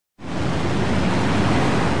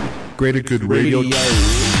Greater Good Radio.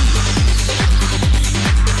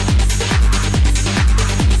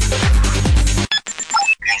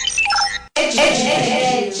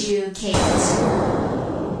 Educate.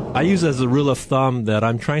 I use as a rule of thumb that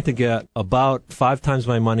I'm trying to get about 5 times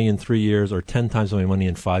my money in 3 years or 10 times my money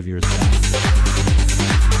in 5 years.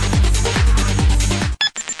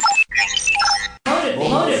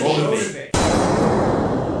 Motivate.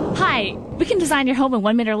 Hi, we can design your home in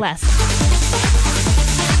 1 minute or less.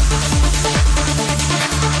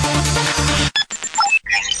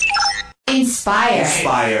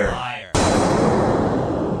 Inspire.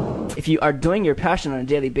 If you are doing your passion on a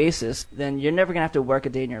daily basis, then you're never going to have to work a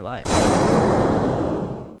day in your life.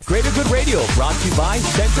 Greater Good Radio, brought to you by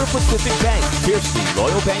Central Pacific Bank, fiercely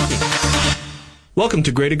loyal banking. Welcome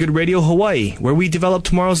to Greater Good Radio Hawaii, where we develop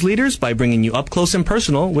tomorrow's leaders by bringing you up close and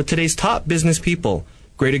personal with today's top business people.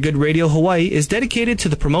 Greater Good Radio Hawaii is dedicated to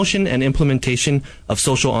the promotion and implementation of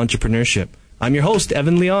social entrepreneurship. I'm your host,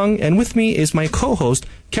 Evan Leong, and with me is my co-host,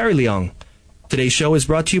 Carrie Leong. Today's show is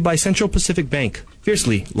brought to you by Central Pacific Bank,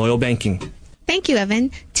 fiercely loyal banking. Thank you,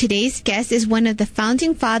 Evan. Today's guest is one of the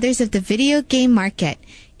founding fathers of the video game market.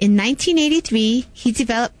 In 1983, he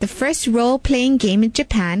developed the first role-playing game in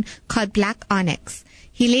Japan called Black Onyx.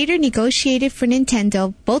 He later negotiated for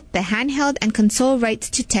Nintendo both the handheld and console rights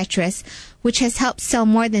to Tetris, which has helped sell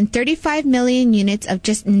more than 35 million units of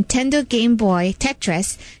just Nintendo Game Boy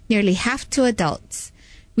Tetris, nearly half to adults.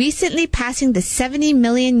 Recently passing the 70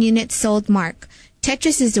 million units sold mark,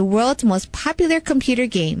 Tetris is the world's most popular computer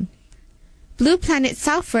game. Blue Planet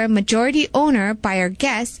Software majority owner by our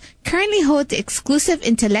guest currently holds the exclusive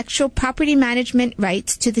intellectual property management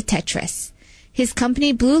rights to the Tetris. His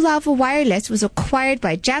company Blue Lava Wireless was acquired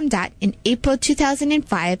by Jamdat in April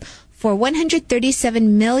 2005 for $137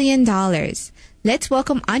 million. Let's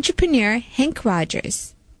welcome entrepreneur Hank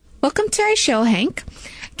Rogers. Welcome to our show, Hank.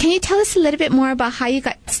 Can you tell us a little bit more about how you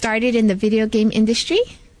got started in the video game industry?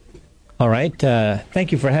 All right.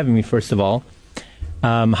 Thank you for having me, first of all.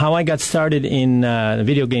 How I got started in the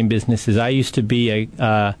video game business is I used to be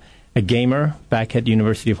a gamer back at the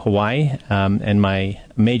University of Hawaii, and my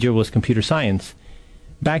major was computer science.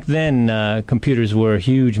 Back then, computers were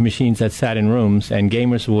huge machines that sat in rooms, and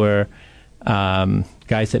gamers were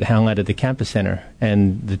guys that hung out at the campus center,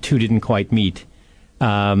 and the two didn't quite meet.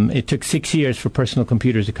 It took 6 years for personal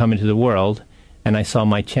computers to come into the world, and I saw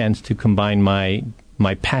my chance to combine my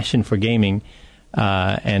passion for gaming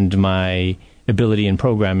and my ability in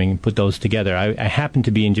programming and put those together. I happened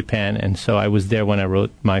to be in Japan, and so I was there when I wrote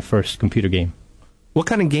my first computer game. What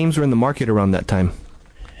kind of games were in the market around that time?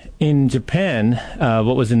 In Japan,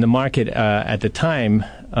 what was in the market at the time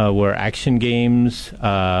were action games.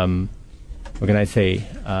 What can I say?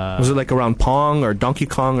 Was it like around Pong or Donkey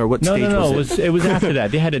Kong, or what stage was it? It was after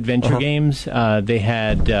that. They had adventure games. They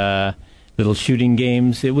had little shooting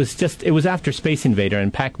games. It was after Space Invader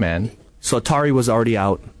and Pac-Man. So Atari was already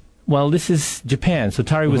out. Well, this is Japan, so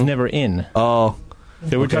Atari was never in. Oh.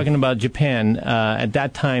 So we're talking about Japan. At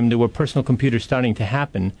that time, there were personal computers starting to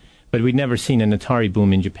happen, but we'd never seen an Atari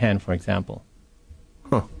boom in Japan, for example.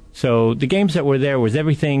 Huh. So the games that were there was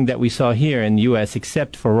everything that we saw here in the U.S.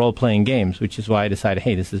 except for role-playing games, which is why I decided,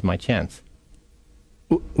 hey, this is my chance.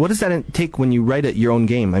 What does that take when you write your own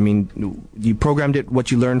game? I mean, you programmed it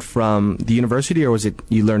what you learned from the university, or was it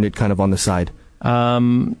you learned it kind of on the side?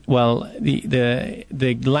 Well,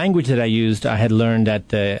 the language that I used, I had learned at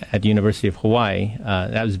the University of Hawaii.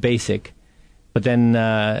 That was BASIC. But then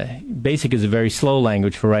BASIC is a very slow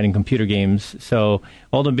language for writing computer games. So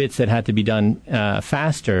all the bits that had to be done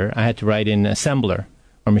faster, I had to write in assembler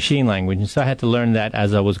or machine language. And so I had to learn that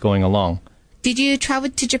as I was going along. Did you travel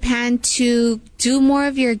to Japan to do more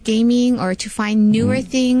of your gaming or to find newer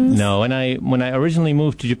things? No. When I originally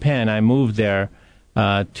moved to Japan, I moved there.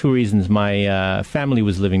 2 reasons. My family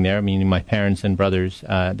was living there, meaning my parents and brothers.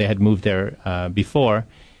 They had moved there before.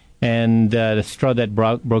 And the straw that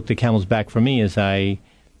broke the camel's back for me is I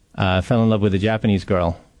fell in love with a Japanese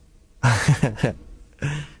girl.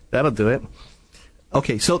 That'll do it.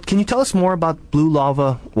 Okay, so can you tell us more about Blue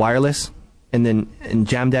Lava Wireless and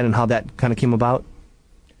Jamdat and how that kind of came about?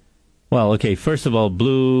 Well, okay, first of all,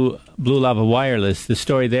 Blue Lava Wireless, the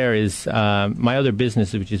story there is my other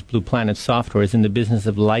business, which is Blue Planet Software, is in the business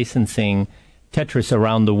of licensing Tetris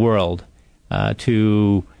around the world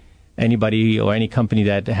to anybody or any company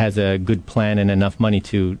that has a good plan and enough money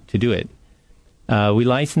to do it. We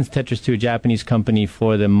licensed Tetris to a Japanese company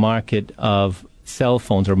for the market of cell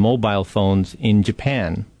phones or mobile phones in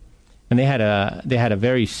Japan. And they had a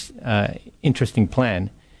very interesting plan.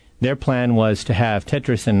 Their plan was to have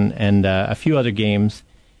Tetris and a few other games,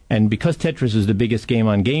 and because Tetris was the biggest game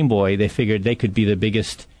on Game Boy, they figured they could be the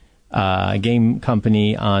biggest game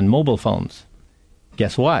company on mobile phones.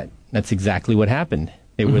 Guess what? That's exactly what happened.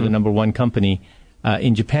 They were the number one company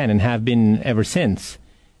in Japan and have been ever since.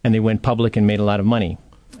 And they went public and made a lot of money.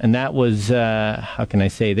 And that was, how can I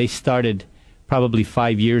say, they started probably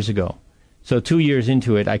 5 years ago. So 2 years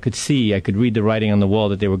into it, I could read the writing on the wall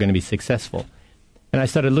that they were going to be successful. And I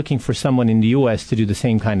started looking for someone in the U.S. to do the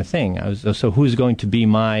same kind of thing. So who's going to be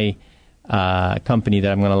my company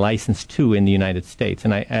that I'm going to license to in the United States?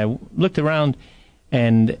 And I looked around,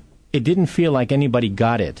 and it didn't feel like anybody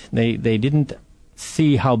got it. They didn't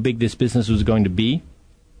see how big this business was going to be.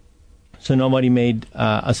 So nobody made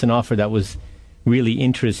us an offer that was really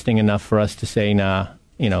interesting enough for us to say, to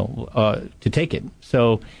take it.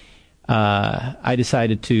 So I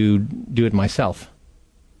decided to do it myself.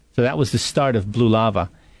 So that was the start of Blue Lava.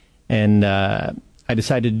 And I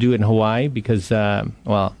decided to do it in Hawaii because, I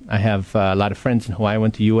have a lot of friends in Hawaii. I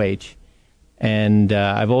went to UH. And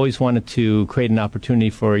I've always wanted to create an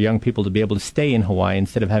opportunity for young people to be able to stay in Hawaii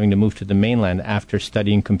instead of having to move to the mainland after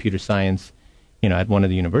studying computer science, at one of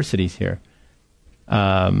the universities here.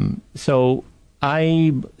 So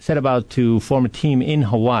I set about to form a team in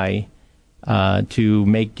Hawaii to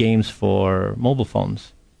make games for mobile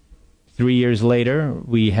phones. 3 years later,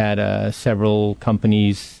 we had several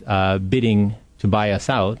companies bidding to buy us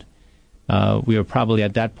out. We were probably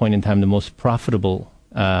at that point in time the most profitable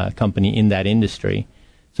company in that industry.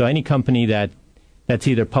 So any company that's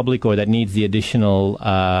either public or that needs the additional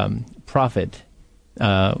profit,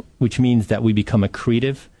 which means that we become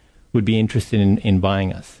accretive, would be interested in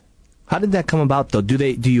buying us. How did that come about, though?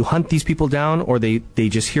 Do you hunt these people down, or they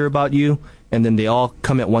just hear about you and then they all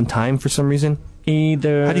come at one time for some reason?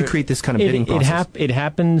 Either. How do you create this kind of bidding process? It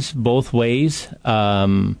happens both ways.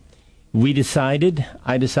 I decided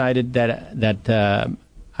that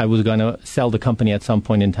I was going to sell the company at some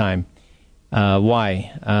point in time.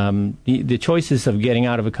 Why? The choices of getting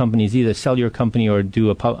out of a company is either sell your company or do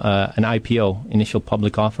an IPO, initial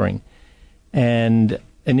public offering. And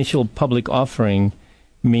initial public offering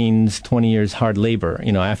means 20 years hard labor.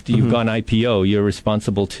 After you've gone IPO, you're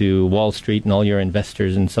responsible to Wall Street and all your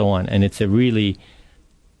investors and so on. And it's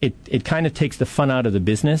it kind of takes the fun out of the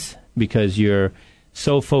business because you're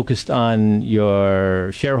so focused on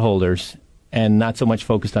your shareholders and not so much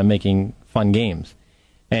focused on making fun games.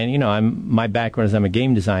 And, my background is I'm a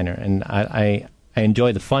game designer, and I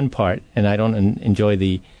enjoy the fun part, and I don't enjoy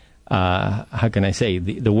the,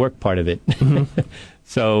 the work part of it.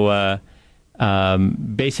 So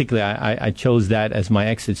basically, I chose that as my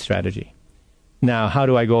exit strategy. Now, how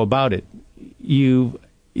do I go about it?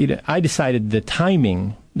 I decided the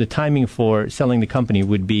timing for selling the company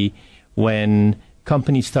would be when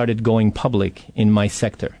companies started going public in my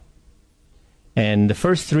sector. And the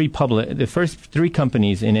first three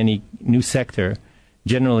companies in any new sector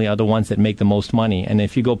generally are the ones that make the most money. And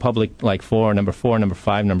if you go public like number 4, number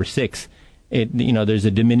 5, number 6, there's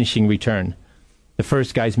a diminishing return. The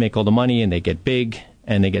first guys make all the money and they get big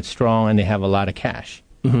and they get strong and they have a lot of cash.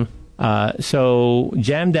 So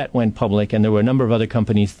Jamdat went public, and there were a number of other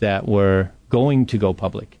companies that were going to go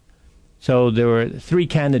public. So there were 3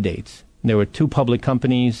 candidates. There were 2 public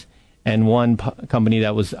companies and one company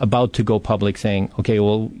that was about to go public saying, okay,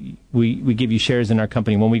 well, we give you shares in our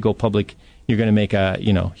company. When we go public, you're going to make a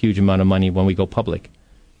huge amount of money when we go public.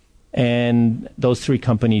 And those 3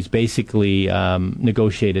 companies basically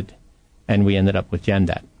negotiated, and we ended up with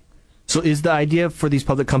Jamdat. So is the idea for these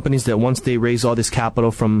public companies that once they raise all this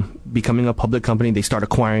capital from becoming a public company, they start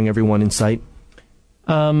acquiring everyone in sight?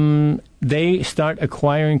 They start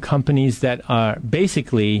acquiring companies that are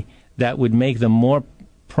basically that would make them more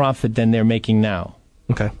profit than they're making now.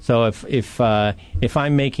 Okay. So if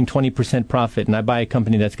I'm making 20% profit and I buy a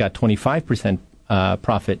company that's got 25%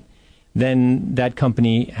 profit, then that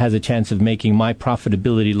company has a chance of making my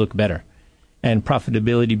profitability look better. And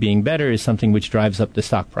profitability being better is something which drives up the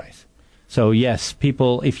stock price. So yes,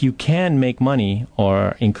 people, if you can make money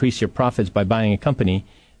or increase your profits by buying a company,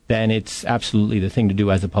 then it's absolutely the thing to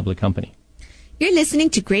do as a public company. You're listening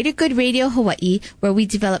to Greater Good Radio Hawaii, where we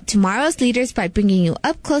develop tomorrow's leaders by bringing you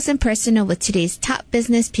up close and personal with today's top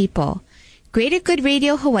business people. Greater Good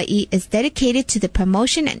Radio Hawaii is dedicated to the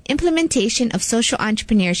promotion and implementation of social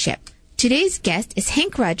entrepreneurship. Today's guest is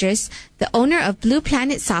Hank Rogers, the owner of Blue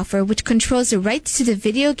Planet Software, which controls the rights to the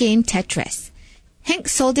video game Tetris. Hank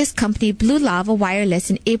sold his company Blue Lava Wireless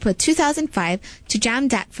in April 2005 to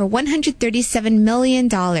Jamdat for $137 million.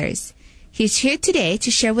 He's here today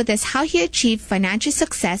to share with us how he achieved financial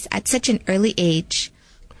success at such an early age.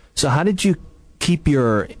 So how did you keep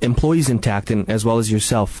your employees intact and as well as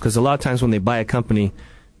yourself? Because a lot of times when they buy a company,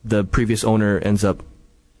 the previous owner ends up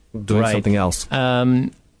doing something else.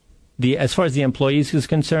 as far as the employees is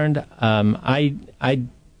concerned, I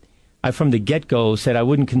from the get-go said I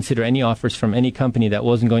wouldn't consider any offers from any company that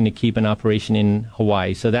wasn't going to keep an operation in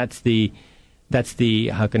Hawaii. So that's the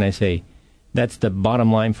how can I say, that's the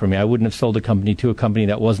bottom line for me. I wouldn't have sold a company to a company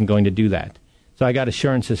that wasn't going to do that. So I got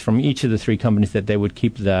assurances from each of the three companies that they would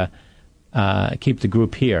keep the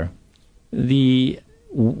group here.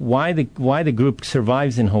 Why the group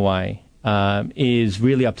survives in Hawaii is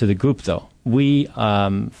really up to the group, though. We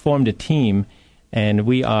formed a team, and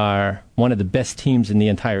we are one of the best teams in the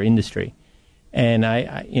entire industry. And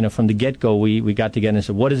I from the get-go, we got together and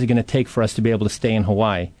said, what is it going to take for us to be able to stay in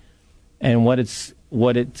Hawaii? And what it's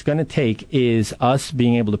going to take is us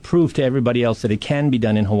being able to prove to everybody else that it can be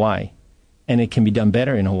done in Hawaii, and it can be done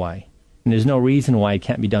better in Hawaii. And there's no reason why it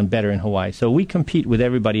can't be done better in Hawaii. So we compete with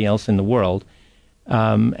everybody else in the world.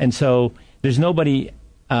 And so there's nobody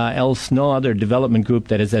else, no other development group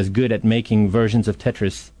that is as good at making versions of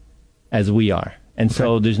Tetris as we are. And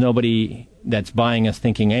so there's nobody that's buying us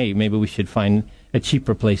thinking, hey, maybe we should find a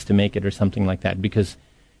cheaper place to make it or something like that, because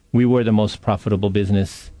we were the most profitable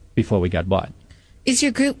business before we got bought. Is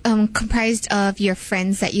your group comprised of your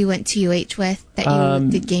friends that you went to UH with, that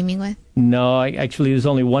you did gaming with? No, actually, there's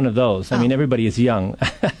only one of those. I mean, everybody is young.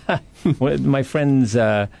 My friends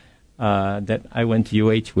that I went to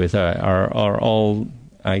UH with are all,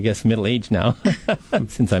 I guess, middle-aged now,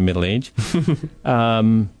 since I'm middle-aged.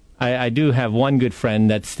 I do have one good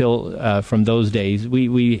friend that's still from those days.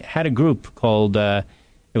 We had a group called, it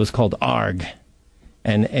was called ARG,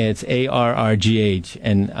 and it's ARRGH,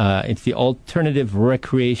 and it's the Alternative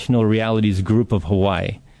Recreational Realities Group of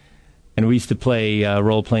Hawaii. And we used to play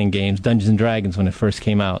role-playing games, Dungeons and Dragons, when it first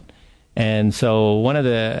came out. And so one of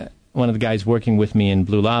the guys working with me in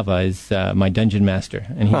Blue Lava is my dungeon master,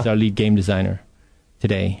 and he's our lead game designer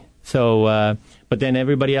today. So, but then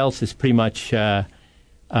everybody else is pretty much, under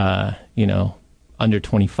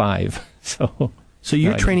 25. So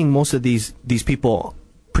you're training most of these people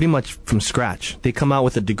pretty much from scratch. They come out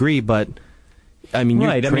with a degree, but I mean,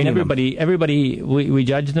 right. I mean, everybody. We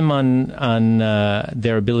judge them on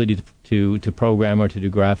their ability to program or to do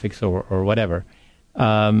graphics or whatever.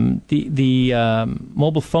 The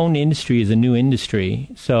mobile phone industry is a new industry,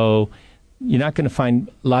 so you're not going to find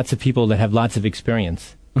lots of people that have lots of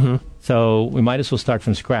experience. Mm-hmm. So we might as well start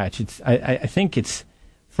from scratch. I think it's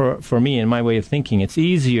for me, in my way of thinking, it's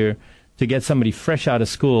easier to get somebody fresh out of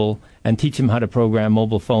school and teach them how to program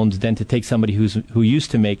mobile phones than to take somebody who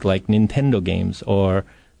used to make like Nintendo games or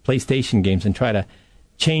PlayStation games and try to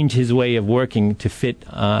change his way of working to fit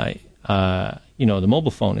the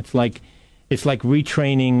mobile phone. It's like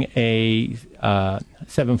retraining a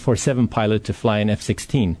 747 pilot to fly an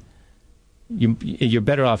F-16. You're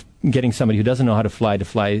better off getting somebody who doesn't know how to fly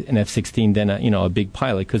an F-16 than a big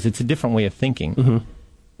pilot, because it's a different way of thinking. Mm-hmm.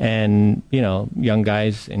 And young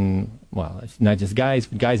guys it's not just guys,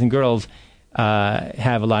 but guys and girls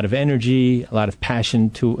have a lot of energy, a lot of passion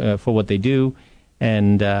for what they do,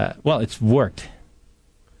 and it's worked.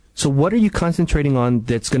 So what are you concentrating on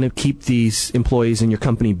that's going to keep these employees in your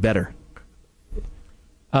company better?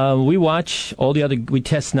 We watch all the other. We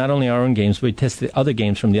test not only our own games, but we test the other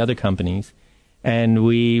games from the other companies, and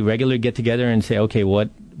we regularly get together and say, okay, what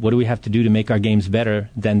do we have to do to make our games better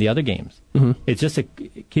than the other games? Mm-hmm. It's just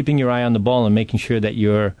keeping your eye on the ball and making sure that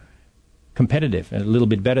you're competitive and a little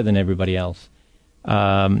bit better than everybody else.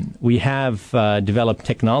 We have developed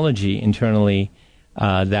technology internally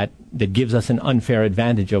that gives us an unfair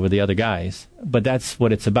advantage over the other guys, but that's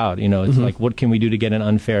what it's about. It's mm-hmm. like, what can we do to get an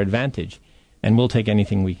unfair advantage? And we'll take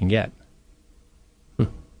anything we can get.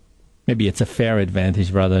 Maybe it's a fair advantage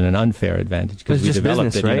rather than an unfair advantage, because we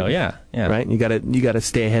developed business, it. Right? Yeah. Right. You got to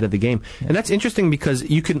stay ahead of the game, and that's interesting because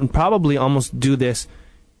you can probably almost do this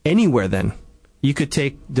anywhere. Then you could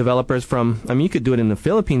take developers from. I mean, you could do it in the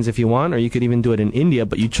Philippines if you want, or you could even do it in India.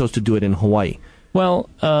 But you chose to do it in Hawaii. Well,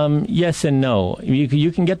 yes and no.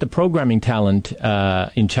 You can get the programming talent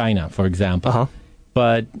in China, for example. Uh-huh.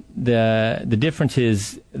 But the difference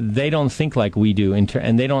is they don't think like we do, and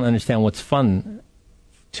they don't understand what's fun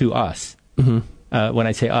to us. Mm-hmm. When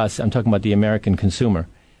I say us, I'm talking about the American consumer.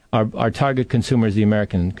 Our target consumer is the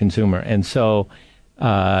American consumer. And so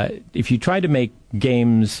if you try to make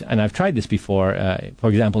games, and I've tried this before, for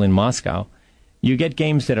example, in Moscow, you get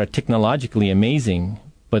games that are technologically amazing,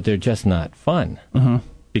 but they're just not fun, mm-hmm.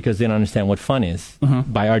 because they don't understand what fun is, mm-hmm.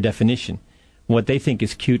 by our definition. What they think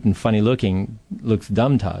is cute and funny looking looks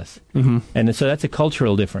dumb to us. Mm-hmm. And so that's a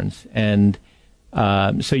cultural difference. And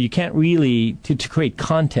so you can't really, to create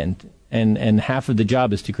content, and half of the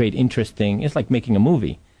job is to create interesting, it's like making a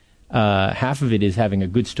movie. Half of it is having a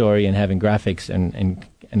good story and having graphics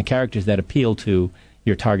and characters that appeal to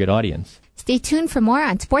your target audience. Stay tuned for more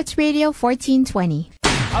on Sports Radio 1420.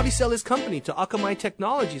 How'd he sell his company to Akamai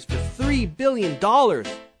Technologies for $3 billion?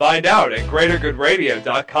 Find out at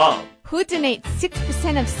greatergoodradio.com. Who donates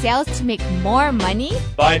 6% of sales to make more money?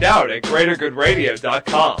 Find out at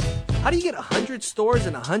greatergoodradio.com. How do you get 100 stores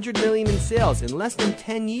and $100 million in sales in less than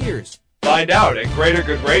 10 years? Find out at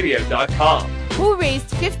greatergoodradio.com. Who raised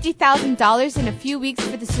 $50,000 in a few weeks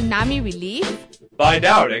for the tsunami relief? Find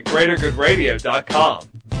out at greatergoodradio.com.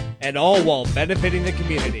 And all while benefiting the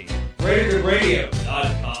community.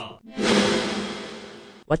 greatergoodradio.com.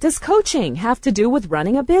 What does coaching have to do with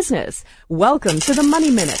running a business? Welcome to the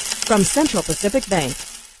Money Minute from Central Pacific Bank.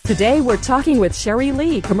 Today we're talking with Sherry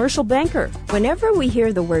Lee, commercial banker. Whenever we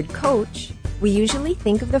hear the word coach, we usually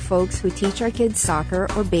think of the folks who teach our kids soccer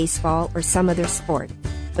or baseball or some other sport.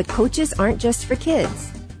 But coaches aren't just for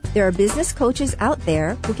kids. There are business coaches out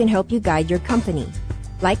there who can help you guide your company.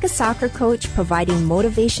 Like a soccer coach providing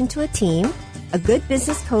motivation to a team, a good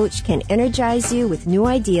business coach can energize you with new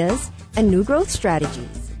ideas and new growth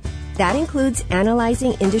strategies. That includes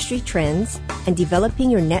analyzing industry trends and developing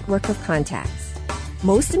your network of contacts.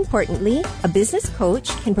 Most importantly, a business coach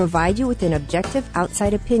can provide you with an objective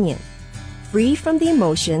outside opinion, free from the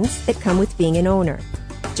emotions that come with being an owner.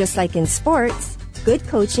 Just like in sports, good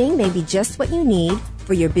coaching may be just what you need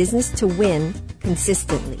for your business to win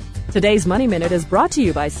consistently. Today's Money Minute is brought to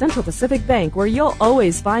you by Central Pacific Bank, where you'll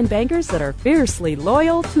always find bankers that are fiercely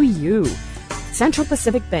loyal to you. Central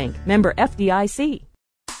Pacific Bank, member FDIC.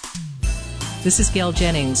 This is Gail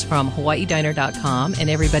Jennings from HawaiiDiner.com and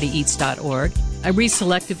EverybodyEats.org. I read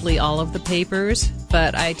selectively all of the papers,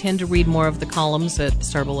 but I tend to read more of the columns at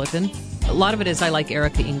Star Bulletin. A lot of it is I like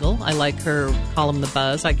Erica Engel. I like her column, The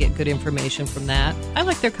Buzz. I get good information from that. I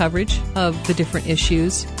like their coverage of the different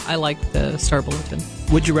issues. I like the Star Bulletin.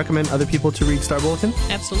 Would you recommend other people to read Star Bulletin?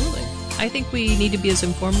 Absolutely. I think we need to be as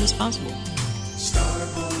informed as possible. Star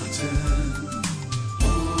Bulletin.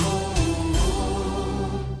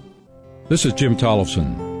 This is Jim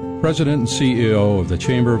Tollefson, President and CEO of the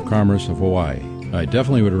Chamber of Commerce of Hawaii. I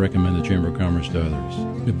definitely would recommend the Chamber of Commerce to others.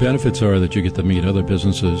 The benefits are that you get to meet other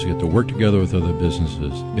businesses, you get to work together with other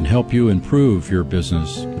businesses, and help you improve your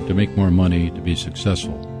business to make more money, to be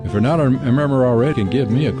successful. If you're not a member already, give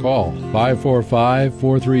me a call,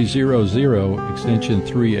 545-4300, extension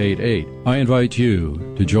 388. I invite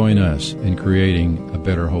you to join us in creating a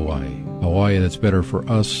better Hawaii. Hawaii that's better for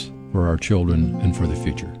us, for our children, and for the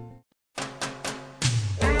future.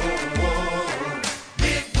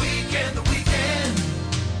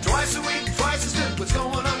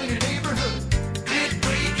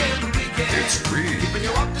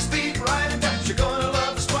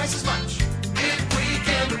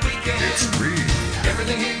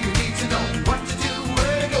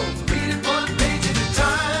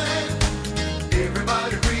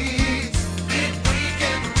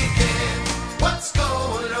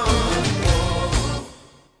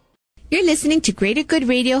 You're listening to Greater Good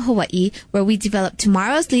Radio Hawaii, where we develop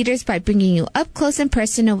tomorrow's leaders by bringing you up close and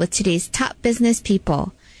personal with today's top business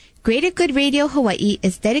people. Greater Good Radio Hawaii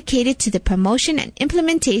is dedicated to the promotion and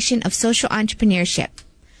implementation of social entrepreneurship.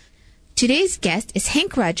 Today's guest is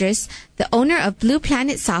Hank Rogers, the owner of Blue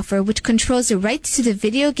Planet Software, which controls the rights to the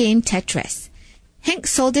video game Tetris. Hank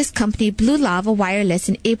sold his company Blue Lava Wireless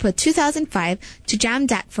in April 2005 to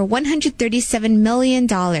Jamdat for $137 million.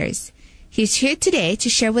 He's here today to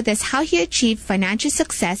share with us how he achieved financial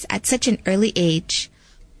success at such an early age.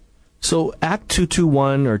 So Act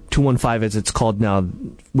 221, or 215 as it's called now,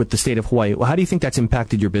 with the state of Hawaii, how do you think that's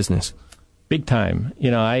impacted your business? Big time. You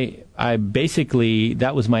know, I basically,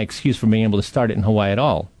 that was my excuse for being able to start it in Hawaii at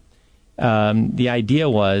all. The idea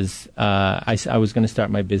was I was going to start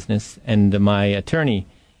my business, and my attorney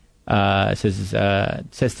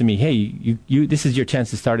says to me, hey, you this is your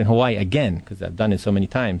chance to start in Hawaii again, because I've done it so many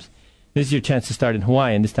times. This is your chance to start in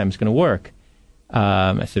Hawaii, and this time it's going to work.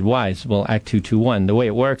 I said, why? Said, well, Act 221. The way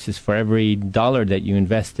it works is for every dollar that you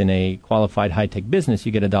invest in a qualified high-tech business,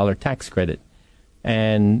 you get $1 tax credit.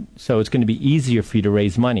 And so it's going to be easier for you to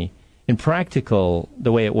raise money. In practical,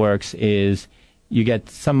 the way it works is you get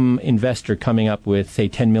some investor coming up with, say,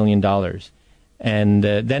 $10 million. And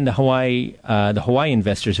then the Hawaii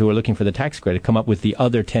investors who are looking for the tax credit come up with the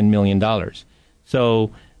other $10 million.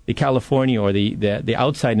 So the California or the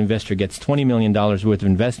outside investor gets $20 million worth of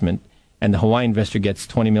investment, and the Hawaii investor gets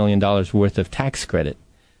 $20 million worth of tax credit.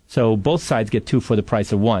 So both sides get two for the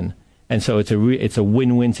price of one. And so it's a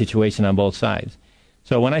win-win situation on both sides.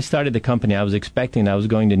 So when I started the company, I was expecting I was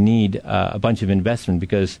going to need a bunch of investment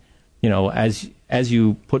because, you know, as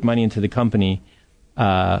you put money into the company,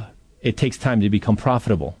 it takes time to become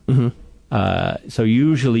profitable. Mm-hmm. So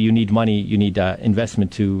usually you need money, you need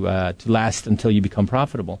investment to last until you become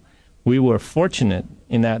profitable. We were fortunate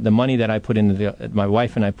in that the money that I put into my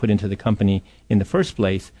wife and I put into the company in the first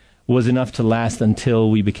place was enough to last until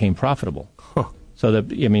we became profitable. Huh. So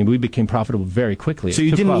we became profitable very quickly. So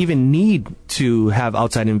you didn't even need to have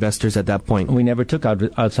outside investors at that point? We never took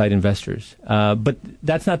outside investors. But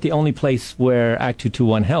that's not the only place where Act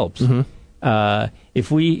 221 helps. Mm-hmm.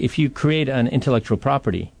 If you create an intellectual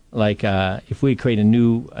property, like if we create a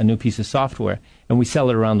new piece of software and we sell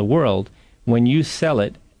it around the world, when you sell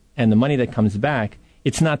it and the money that comes back,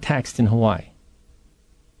 it's not taxed in Hawaii.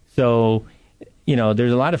 So,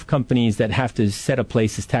 there's a lot of companies that have to set up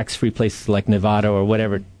places, tax-free places like Nevada or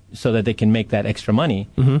whatever, so that they can make that extra money.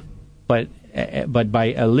 Mm-hmm. But by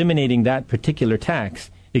eliminating that particular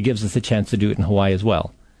tax, it gives us a chance to do it in Hawaii as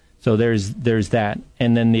well. So there's that.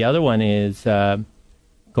 And then the other one is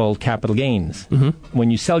called capital gains. Mm-hmm.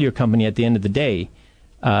 When you sell your company at the end of the day,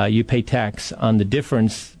 you pay tax on the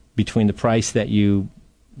difference between the price that you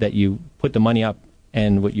put the money up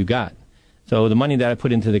and what you got. So the money that I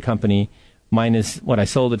put into the company minus what I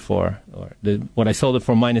sold it for, or what I sold it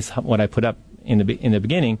for minus what I put up in the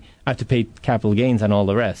beginning, I have to pay capital gains on all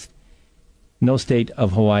the rest. No state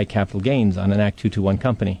of Hawaii capital gains on an Act 221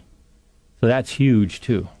 company. So that's huge,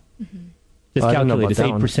 too. Mm-hmm. Just calculate, it's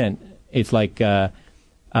 8%. One. It's like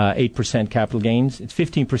 8% capital gains. It's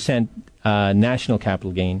 15% national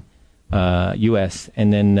capital gain, U.S.,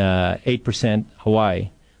 and then 8% Hawaii.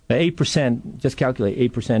 The 8%, just calculate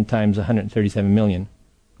 8% times 137 million.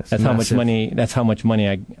 That's how much money. That's how much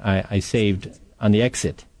money I saved on the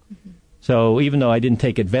exit. Mm-hmm. So even though I didn't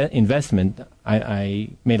take investment, I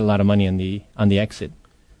made a lot of money on the exit.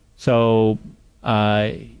 So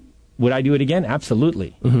would I do it again?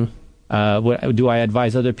 Absolutely. Mm-hmm. Do I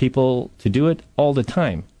advise other people to do it? All the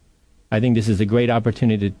time. I think this is a great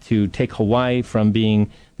opportunity to take Hawaii from being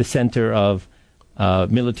the center of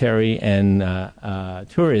military and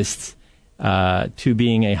tourists to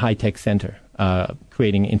being a high-tech center,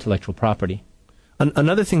 creating intellectual property.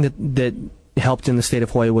 Another thing that helped in the state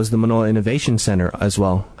of Hawaii was the Manoa Innovation Center as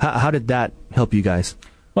well. How did that help you guys?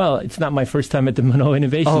 Well, it's not my first time at the Manoa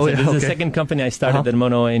Innovation Center. This is the second company I started, the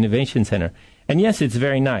Manoa Innovation Center. And yes, it's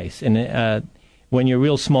very nice. And when you're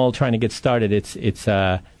real small trying to get started,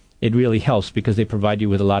 it really helps because they provide you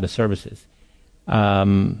with a lot of services.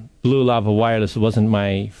 Blue Lava Wireless wasn't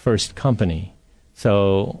my first company.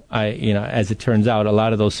 So as it turns out, a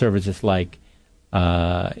lot of those services like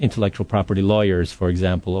intellectual property lawyers, for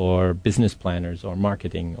example, or business planners, or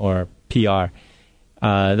marketing, or PR,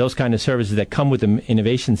 those kind of services that come with the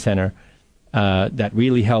Innovation Center that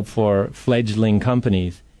really help for fledgling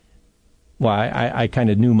companies. Well, I kind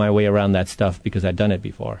of knew my way around that stuff because I'd done it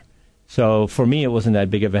before. So for me, it wasn't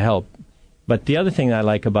that big of a help. But the other thing I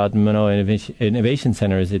like about the Manoa Innovation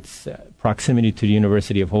Center is its proximity to the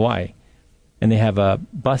University of Hawaii. And they have a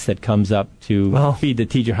bus that comes up to feed the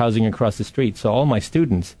teacher housing across the street. So all my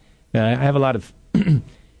students, I have a lot of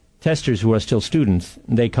testers who are still students.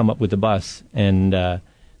 They come up with the bus, and so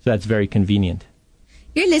that's very convenient.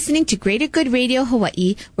 You're listening to Greater Good Radio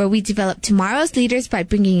Hawaii, where we develop tomorrow's leaders by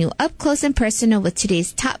bringing you up close and personal with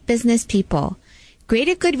today's top business people.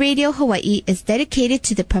 Greater Good Radio Hawaii is dedicated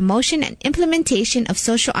to the promotion and implementation of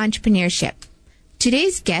social entrepreneurship.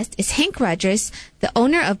 Today's guest is Hank Rogers, the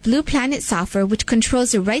owner of Blue Planet Software, which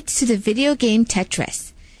controls the rights to the video game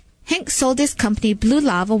Tetris. Hank sold his company Blue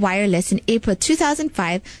Lava Wireless in April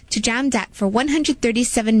 2005 to Jamdat for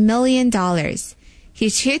 $137 million.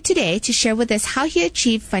 He's here today to share with us how he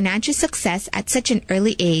achieved financial success at such an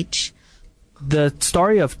early age. The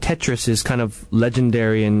story of Tetris is kind of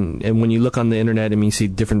legendary, and when you look on the internet and you see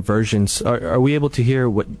different versions, are we able to hear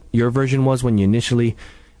what your version was when you initially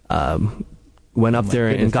went up there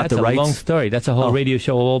and got the rights? That's a long story. That's a whole radio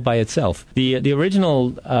show all by itself. The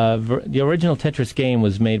original Tetris game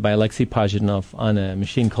was made by Alexei Pajitnov on a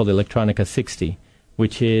machine called Electronica 60,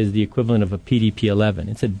 which is the equivalent of a PDP-11.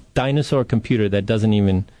 It's a dinosaur computer that doesn't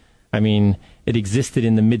even, it existed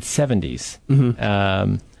in the mid-'70s.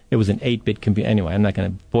 Mm-hmm. It was an 8-bit computer. Anyway, I'm not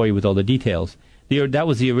going to bore you with all the details. That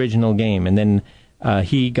was the original game. And then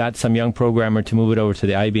he got some young programmer to move it over to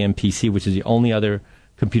the IBM PC, which is the only other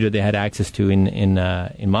computer they had access to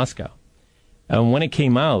in Moscow. And when it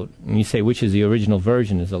came out, and you say, which is the original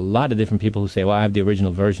version, there's a lot of different people who say, well, I have the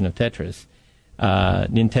original version of Tetris.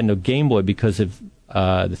 Nintendo Game Boy, because of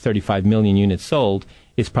the 35 million units sold,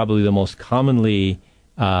 is probably the most commonly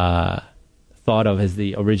thought of as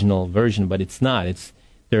the original version, but it's not.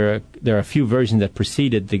 There are a few versions that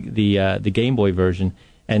preceded the Game Boy version,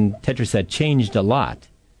 and Tetris had changed a lot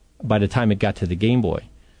by the time it got to the Game Boy.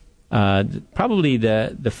 Probably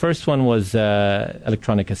the first one was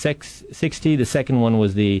Electronica 60. The second one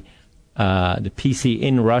was the PC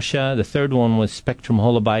in Russia. The third one was Spectrum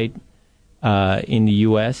Holobyte in the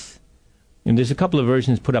U.S. And there's a couple of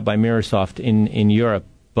versions put up by Microsoft in Europe,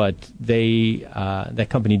 but that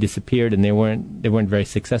company disappeared and they weren't very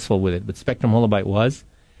successful with it. But Spectrum Holobyte was.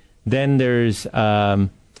 Then there's the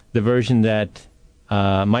version that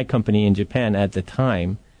my company in Japan at the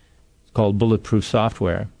time, called Bulletproof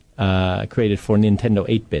Software, created for Nintendo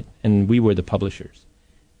 8-bit, and we were the publishers.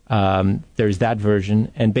 There's that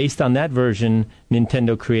version, and based on that version,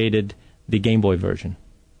 Nintendo created the Game Boy version.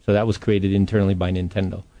 So that was created internally by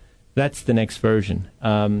Nintendo. That's the next version.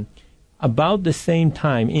 About the same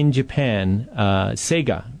time in Japan,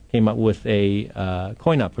 Sega came up with a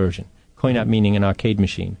coin-op version. Coin-op meaning an arcade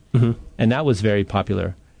machine. Mm-hmm. And that was very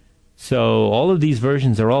popular. So all of these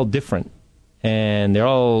versions are all different. And they're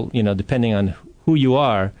all, depending on who you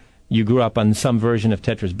are, you grew up on some version of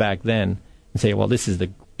Tetris back then and say, well, this is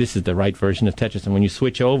the right version of Tetris. And when you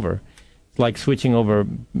switch over, it's like switching over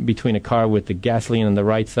between a car with the gasoline on the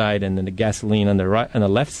right side and then the gasoline on the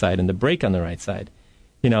left side and the brake on the right side.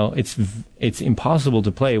 It's impossible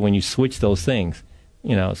to play when you switch those things.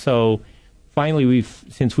 So finally,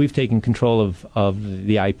 since we've taken control of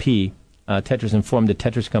the IP, Tetris informed the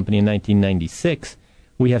Tetris Company in 1996.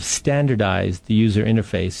 We have standardized the user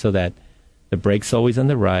interface so that the brake's always on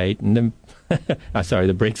the right, and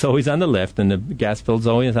the brake's always on the left, and the gas pedal's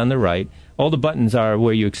always on the right. All the buttons are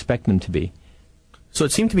where you expect them to be. So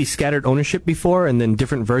it seemed to be scattered ownership before, and then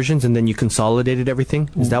different versions, and then you consolidated everything?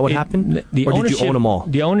 Is that what happened? Or did you own them all?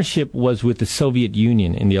 The ownership was with the Soviet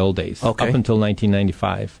Union in the old days, up until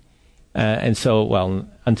 1995. And so,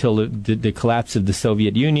 until the collapse of the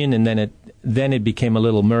Soviet Union, and then it became a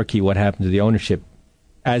little murky what happened to the ownership.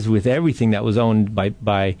 As with everything that was owned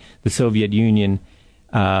by the Soviet Union,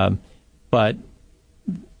 but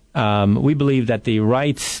we believe that the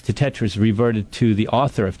rights to Tetris reverted to the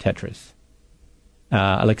author of Tetris,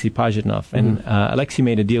 Alexei Pajitnov. And Alexei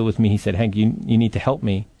made a deal with me. He said, Hank, you need to help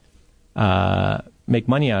me make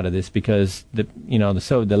money out of this because the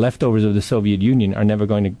leftovers of the Soviet Union are never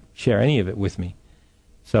going to share any of it with me.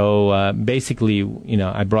 So basically,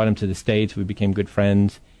 I brought him to the States. We became good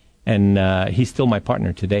friends. And he's still my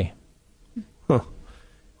partner today. Huh.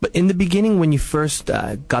 But in the beginning, when you first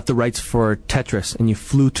got the rights for Tetris and you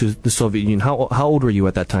flew to the Soviet Union, how old were you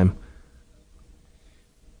at that time?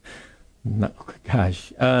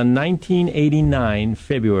 1989,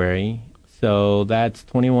 February. So that's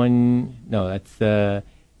 16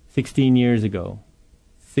 years ago.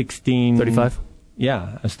 35?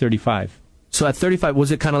 Yeah, I was 35. So at 35,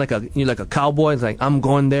 was it kind of like a cowboy? It's like, I'm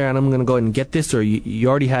going there and I'm going to go and get this? Or you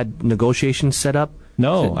already had negotiations set up?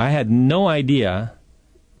 No, I had no idea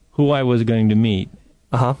who I was going to meet.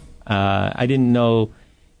 Uh-huh. I didn't know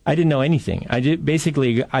anything. I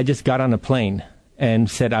just got on a plane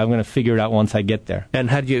and said, I'm going to figure it out once I get there. And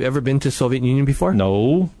had you ever been to Soviet Union before?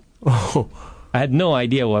 No. Oh. I had no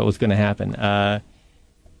idea what was going to happen. I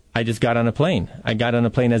just got on a plane. I got on a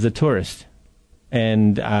plane as a tourist.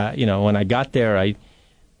 And, when I got there,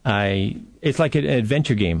 it's like an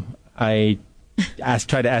adventure game. I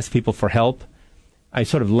tried to ask people for help. I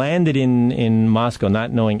sort of landed in Moscow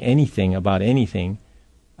not knowing anything about anything.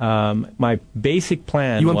 My basic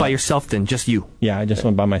plan You went by yourself then, just you? Yeah, I just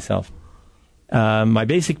went by myself. My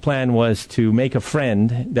basic plan was to make a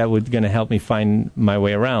friend that was going to help me find my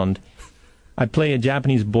way around. I play a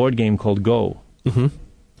Japanese board game called Go. Mm-hmm.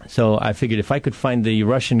 So I figured if I could find the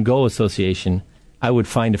Russian Go Association, I would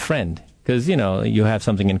find a friend because, you have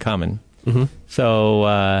something in common. Mm-hmm. So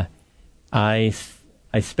I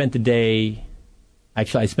spent the day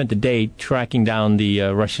tracking down the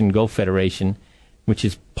Russian Go Federation, which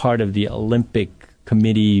is part of the Olympic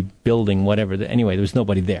Committee building, whatever. Anyway, there was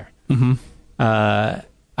nobody there. Mm-hmm. I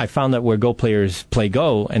found that where Go players play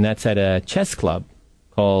Go, and that's at a chess club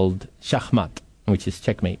called Shakhmat, which is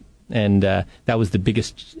checkmate. And that was the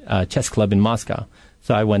biggest chess club in Moscow.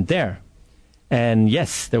 So I went there. And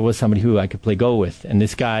yes, there was somebody who I could play Go with. And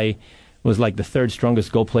this guy was like the third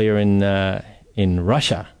strongest Go player in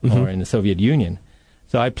Russia or in the Soviet Union.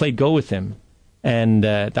 So I played Go with him. And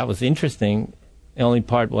that was interesting. The only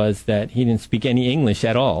part was that he didn't speak any English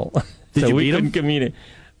at all. Did you beat him? Couldn't communicate.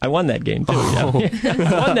 I won that game, too. Oh. Yeah.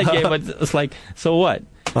 I won that game, but it's like, so what?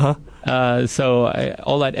 Uh-huh.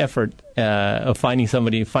 All that effort of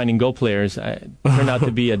finding Go players turned out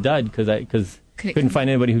to be a dud because couldn't find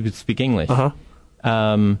anybody who could speak English. Uh-huh.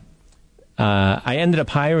 I ended up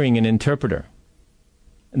hiring an interpreter.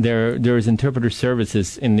 There was interpreter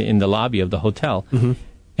services in the lobby of the hotel, mm-hmm.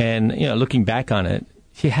 and looking back on it,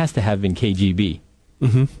 she has to have been KGB.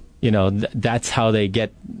 Mm-hmm. that's how they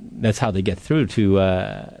get through to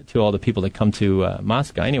all the people that come to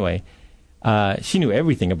Moscow. Anyway, she knew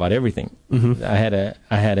everything about everything. Mm-hmm.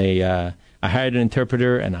 I hired an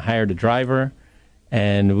interpreter and I hired a driver,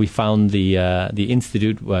 and we found the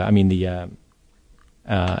institute. The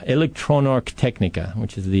Elektronorg Technica,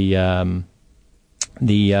 which is the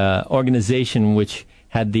organization which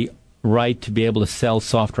had the right to be able to sell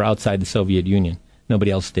software outside the Soviet Union. Nobody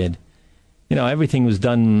else did. Everything was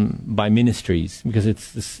done by ministries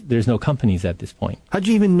because there's no companies at this point. How'd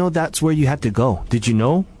you even know that's where you had to go? Did you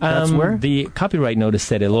know that's where? The copyright notice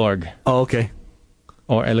said Elorg. Oh, okay.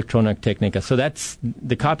 Or Elektronorg Technica. So that's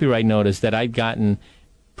the copyright notice that I'd gotten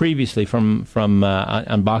previously from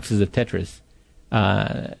on boxes of Tetris.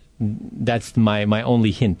 That's my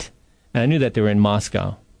only hint. And I knew that they were in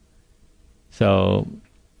Moscow. So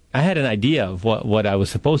I had an idea of what I was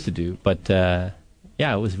supposed to do, but it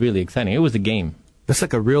was really exciting. It was a game. That's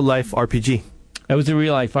like a real-life RPG. It was a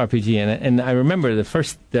real-life RPG, and I remember the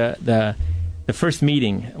first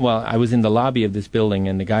meeting. Well, I was in the lobby of this building,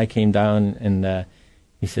 and the guy came down, and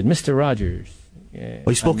he said, "Mr. Rogers."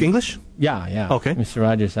 You spoke English? Yeah. Okay. Mr.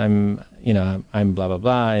 Rogers, I'm blah, blah,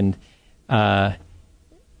 blah, and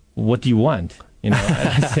what do you want? And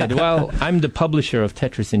I said, well, I'm the publisher of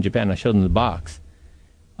Tetris in Japan. I showed him the box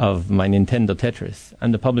of my Nintendo Tetris.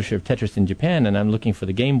 I'm the publisher of Tetris in Japan, and I'm looking for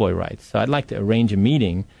the Game Boy rights. So I'd like to arrange a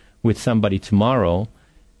meeting with somebody tomorrow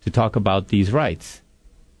to talk about these rights.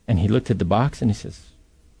 And he looked at the box, and he says,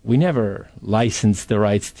 we never licensed the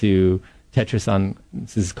rights to Tetris on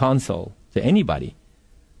this console to anybody.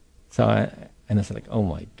 So I was like, oh,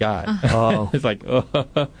 my God. Oh. It's like, oh.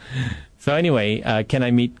 So anyway, can I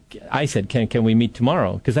meet? I said, can we meet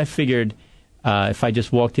tomorrow? Because I figured if I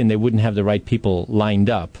just walked in, they wouldn't have the right people lined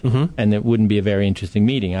up, and it wouldn't be a very interesting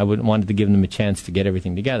meeting. I wanted to give them a chance to get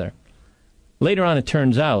everything together. Later on, it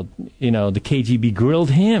turns out, the KGB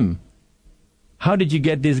grilled him. How did you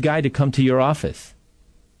get this guy to come to your office?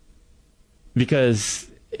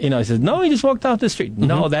 Because, he says, no, he just walked off the street.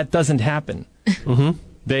 No, that doesn't happen.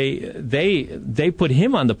 They put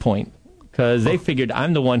him on the point. Because they figured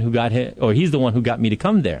I'm the one who got him, or he's the one who got me to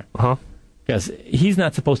come there. Because he's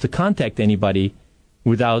not supposed to contact anybody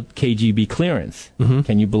without KGB clearance.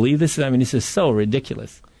 Can you believe this? I mean, this is so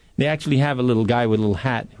ridiculous. They actually have a little guy with a little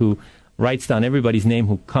hat who writes down everybody's name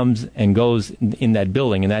who comes and goes in that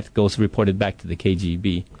building, and that goes reported back to the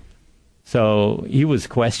KGB. So he was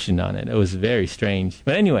questioned on it. It was very strange.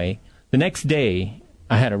 But anyway, the next day,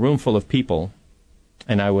 I had a room full of people,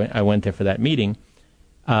 and I went there for that meeting.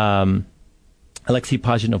 Alexei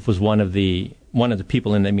Pajitnov was one of the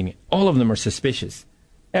people in the meeting. All of them are suspicious.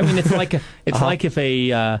 I mean, it's like like if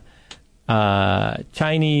a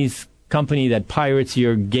Chinese company that pirates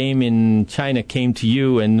your game in China came to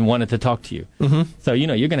you and wanted to talk to you. So you're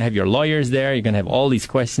going to have your lawyers there. You're going to have all these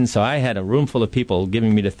questions. So I had a room full of people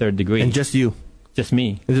giving me the third degree. And just you? Just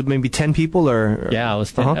me. Is it maybe 10 people or? Yeah, it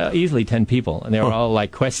was easily 10 people, and they were all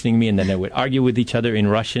like questioning me, and then they would argue with each other in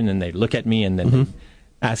Russian, and they'd look at me, and then they'd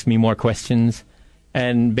ask me more questions.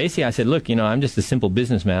 And basically, I said, look, I'm just a simple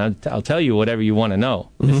businessman. I'll tell you whatever you want to know.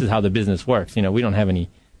 This is how the business works. We don't have any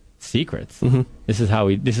secrets. This is how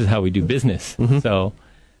we do business. So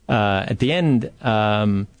at the end,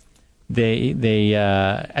 I'd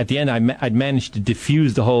managed to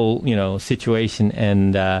diffuse the whole situation,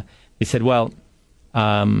 and they said, well,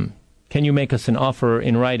 can you make us an offer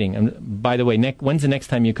in writing? And by the way, when's the next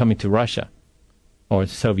time you're coming to Russia or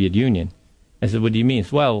the Soviet Union? I said, what do you mean?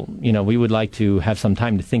 Well, we would like to have some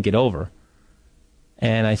time to think it over.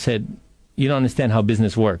 And I said, you don't understand how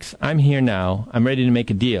business works. I'm here now. I'm ready to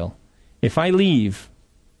make a deal. If I leave,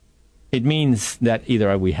 it means that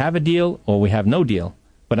either we have a deal or we have no deal.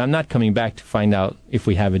 But I'm not coming back to find out if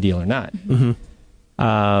we have a deal or not.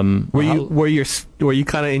 Were you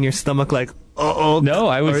kind of in your stomach like, No,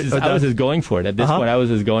 I was just going for it. At this point, I was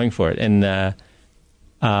just going for it. And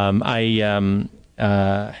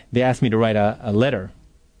they asked me to write a letter.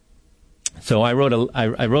 So I wrote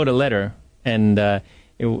a letter, and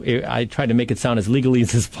I tried to make it sound as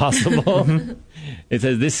legalese as possible. It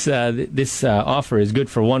says this offer is good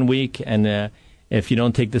for 1 week, and if you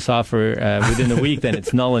don't take this offer within the week, then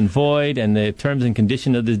it's null and void, and the terms and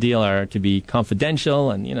conditions of this deal are to be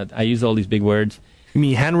confidential. And I use all these big words. You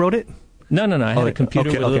mean you hand wrote it? No. I had a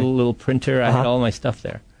computer with a little printer. I had all my stuff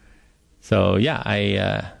there. So yeah,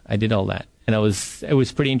 I did all that. And it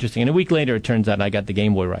was pretty interesting. And a week later, it turns out I got the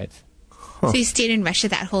Game Boy rights. So you stayed in Russia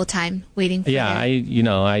that whole time, waiting for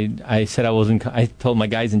I said I wasn't. I told my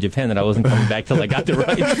guys in Japan that I wasn't coming back till I got the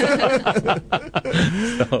rights.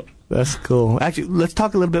 So. That's cool. Actually, let's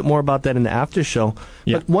talk a little bit more about that in the after show.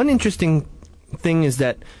 Yeah. But one interesting thing is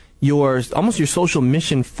that your social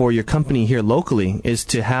mission for your company here locally is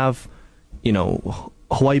to have,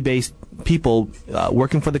 Hawaii-based people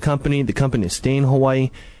working for the company to stay in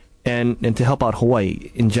Hawaii, and to help out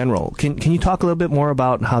Hawaii in general. Can you talk a little bit more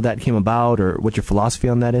about how that came about, or what your philosophy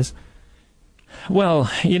on that is? Well,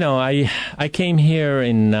 I came here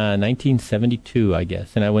in 1972, I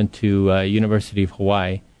guess, and I went to University of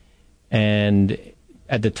Hawaii, and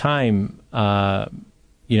at the time, it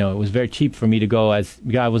was very cheap for me to go. I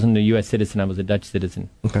wasn't a U.S. citizen; I was a Dutch citizen.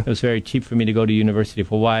 Okay. It was very cheap for me to go to University of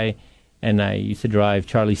Hawaii, and I used to drive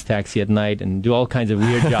Charlie's taxi at night and do all kinds of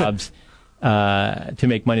weird jobs to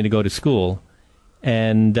make money to go to school.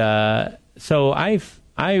 And so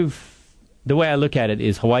the way I look at it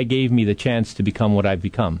is Hawaii gave me the chance to become what I've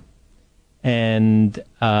become, and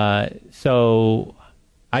so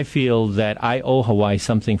I feel that I owe Hawaii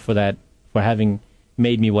something for having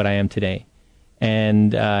made me what I am today.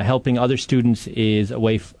 And helping other students is the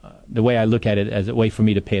way I look at it, as a way for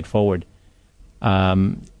me to pay it forward.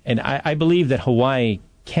 And I believe that Hawaii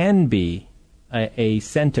can be a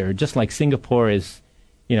center, just like Singapore is,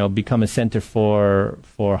 become a center for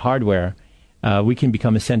hardware. We can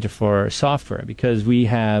become a center for software, because we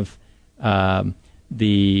have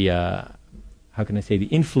the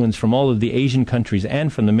influence from all of the Asian countries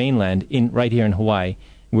and from the mainland right here in Hawaii.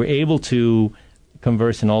 We're able to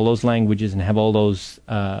converse in all those languages and have all those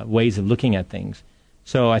ways of looking at things.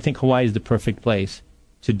 So I think Hawaii is the perfect place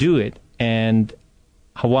to do it. And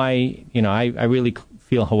Hawaii, I really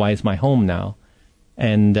feel Hawaii is my home now.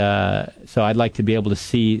 And so I'd like to be able to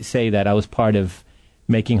say that I was part of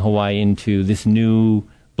making Hawaii into this new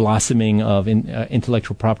blossoming of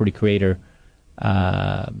intellectual property creator,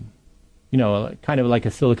 kind of like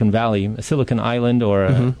a Silicon Valley, a Silicon Island,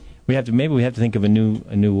 or we have to think of a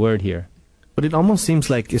new word here. But it almost seems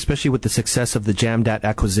like, especially with the success of the Jamdat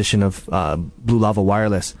acquisition of Blue Lava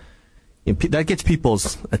Wireless, that gets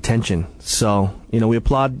people's attention. So, we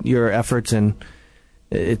applaud your efforts, and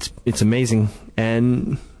it's amazing,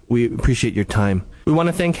 and we appreciate your time. We want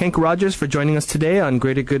to thank Hank Rogers for joining us today on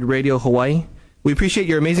Greater Good Radio Hawaii. We appreciate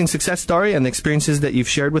your amazing success story and the experiences that you've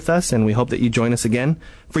shared with us, and we hope that you join us again.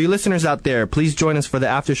 For you listeners out there, please join us for the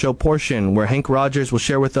after show portion, where Hank Rogers will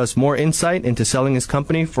share with us more insight into selling his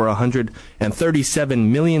company for $137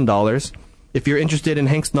 million. If you're interested in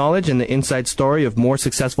Hank's knowledge and the inside story of more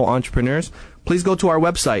successful entrepreneurs, please go to our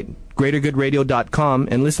website, greatergoodradio.com,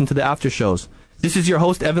 and listen to the after shows. This is your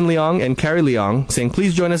host, Evan Leong and Carrie Leong, saying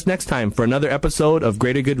please join us next time for another episode of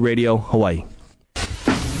Greater Good Radio Hawaii.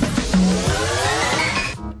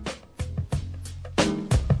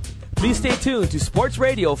 Please stay tuned to Sports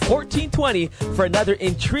Radio 1420 for another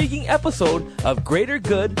intriguing episode of Greater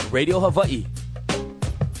Good Radio Hawaii.